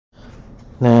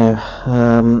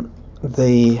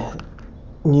the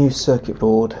new circuit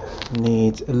board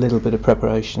needs a little bit of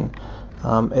preparation.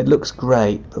 It looks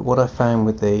great, but what I found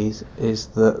with these is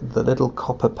that the little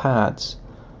copper pads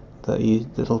that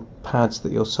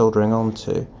you're soldering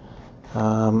onto,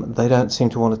 they don't seem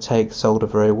to want to take solder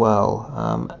very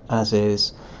well as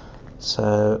is.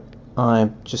 So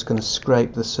I'm just going to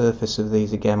scrape the surface of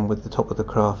these again with the top of the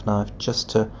craft knife just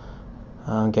to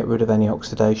get rid of any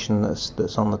oxidation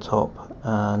that's on the top,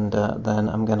 and then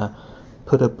I'm going to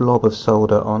put a blob of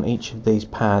solder on each of these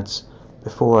pads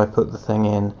before I put the thing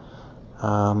in.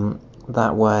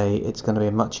 That way it's going to be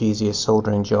a much easier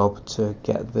soldering job to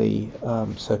get the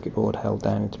circuit board held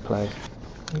down into place.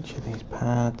 Each of these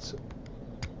pads,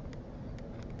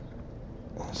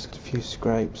 just a few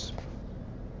scrapes.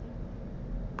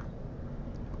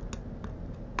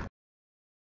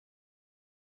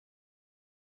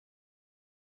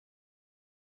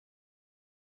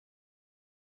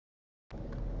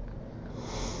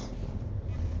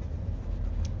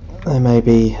 There may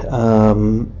be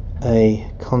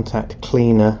a contact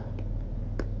cleaner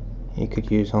you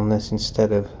could use on this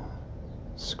instead of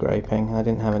scraping. I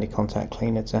didn't have any contact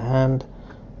cleaner to hand,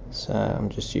 so I'm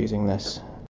just using this.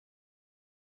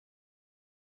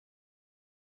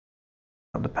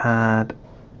 The pad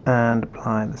and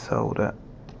apply the solder.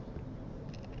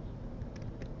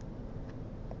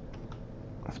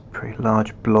 That's a pretty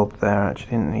large blob there,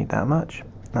 actually didn't need that much.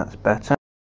 That's better.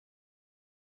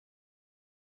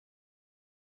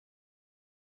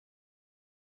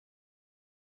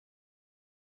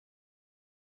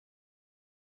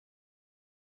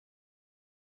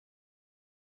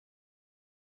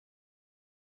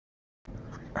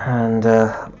 And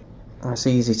it's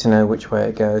easy to know which way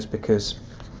it goes because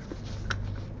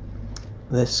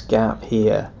this gap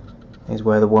here is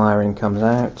where the wiring comes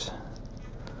out.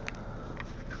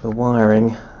 The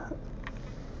wiring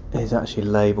is actually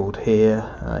labelled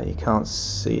here. You can't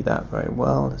see that very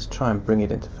well. Let's try and bring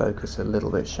it into focus a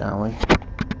little bit, shall we?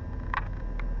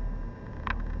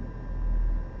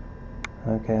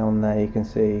 Okay, on there you can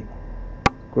see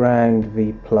ground,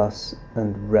 V plus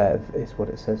and rev is what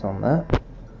it says on that.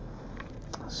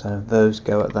 So those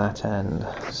go at that end.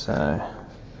 So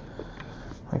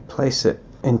I place it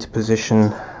into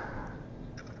position,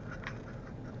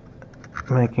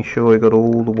 making sure we've got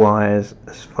all the wires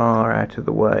as far out of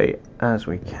the way as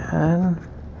we can.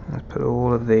 Let's put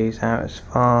all of these out as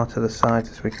far to the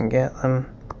sides as we can get them.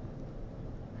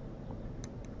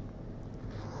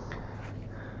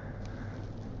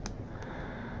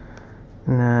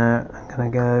 Now I'm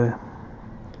going to go,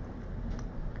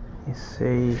 you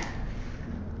see,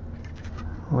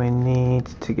 we need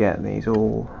to get these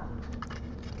all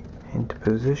into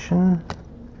position.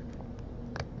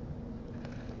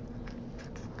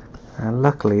 And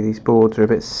luckily these boards are a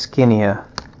bit skinnier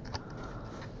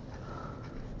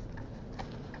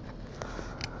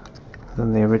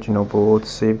than the original boards,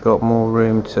 so you've got more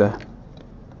room to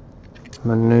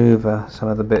maneuver some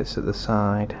of the bits at the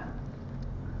side.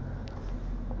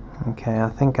 Okay, I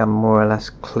think I'm more or less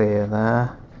clear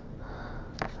there.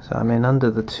 So I'm in under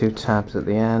the two tabs at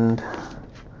the end.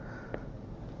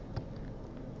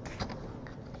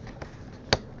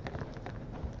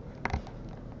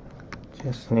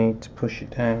 Just need to push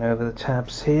it down over the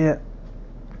tabs here.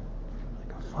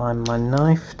 I can find my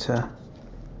knife to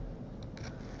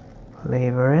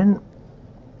lever in.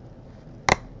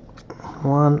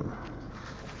 One.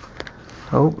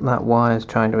 Oh, that wire's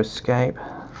trying to escape.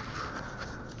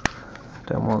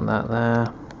 Don't want that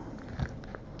there.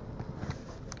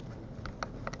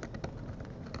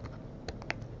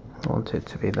 Want it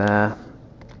to be there.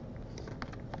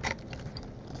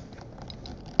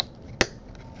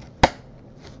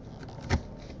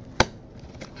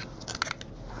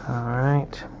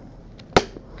 Alright.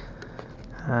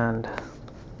 And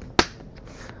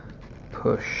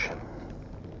push.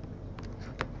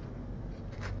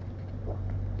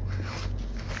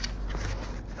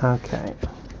 Okay.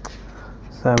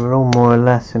 So we're all more or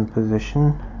less in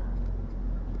position.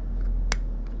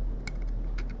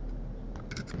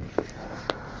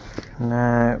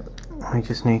 Now we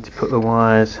just need to put the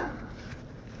wires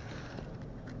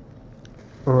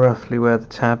roughly where the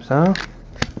tabs are.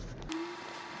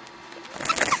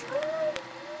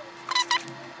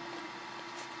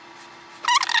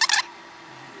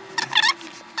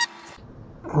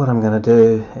 What I'm going to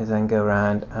do is then go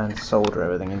around and solder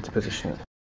everything into position.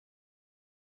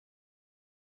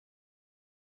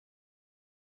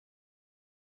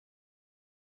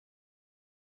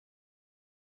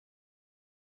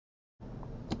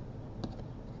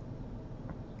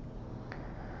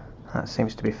 That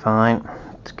seems to be fine.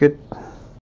 It's good.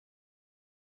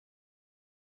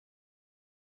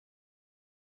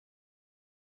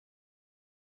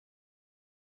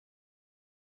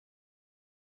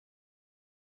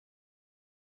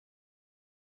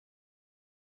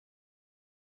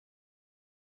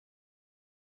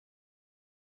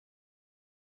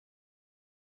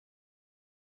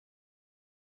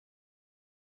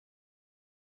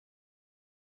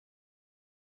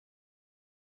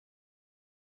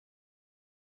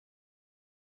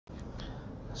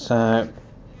 So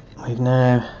we've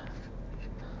now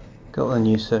got the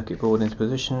new circuit board into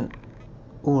position,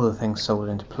 all the things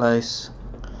soldered into place.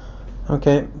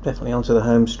 Okay, definitely onto the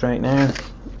home straight now.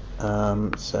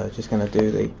 So just going to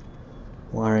do the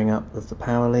wiring up of the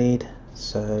power lead.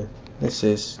 So this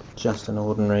is just an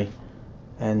ordinary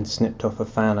end snipped off a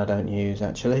fan I don't use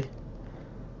actually.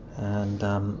 And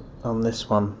on this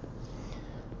one,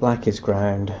 black is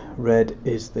ground, red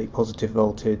is the positive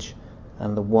voltage,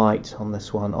 and the white on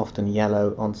this one, often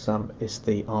yellow on some, is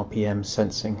the RPM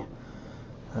sensing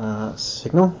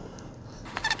signal.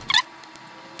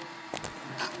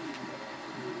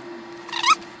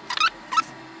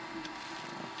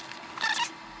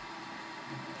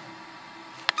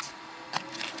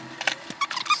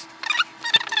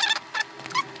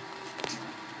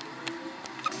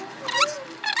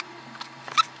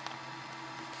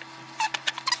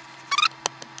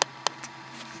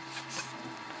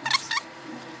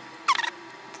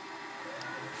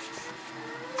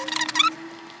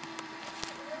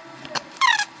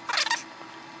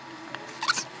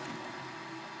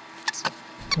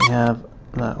 We have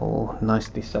that all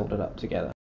nicely soldered up together.